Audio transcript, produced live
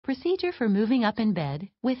Procedure for moving up in bed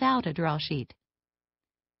without a draw sheet.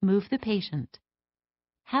 Move the patient.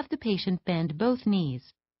 Have the patient bend both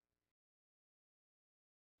knees.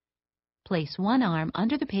 Place one arm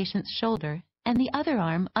under the patient's shoulder and the other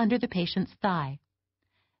arm under the patient's thigh.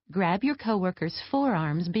 Grab your coworker's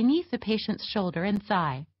forearms beneath the patient's shoulder and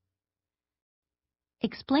thigh.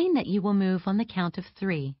 Explain that you will move on the count of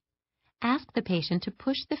 3. Ask the patient to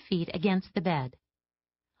push the feet against the bed.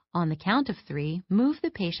 On the count of 3, move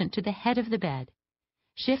the patient to the head of the bed.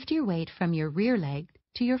 Shift your weight from your rear leg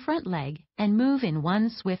to your front leg and move in one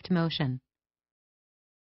swift motion.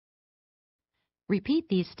 Repeat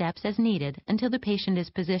these steps as needed until the patient is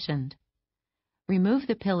positioned. Remove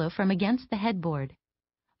the pillow from against the headboard.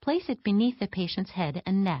 Place it beneath the patient's head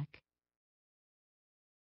and neck.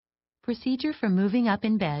 Procedure for moving up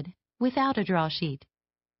in bed without a draw sheet.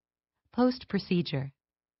 Post-procedure.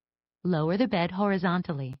 Lower the bed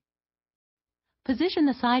horizontally. Position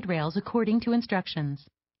the side rails according to instructions.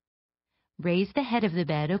 Raise the head of the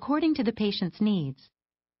bed according to the patient's needs.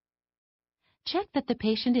 Check that the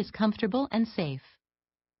patient is comfortable and safe.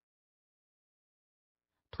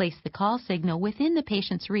 Place the call signal within the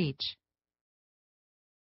patient's reach.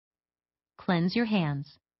 Cleanse your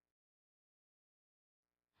hands.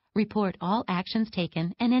 Report all actions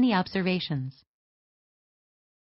taken and any observations.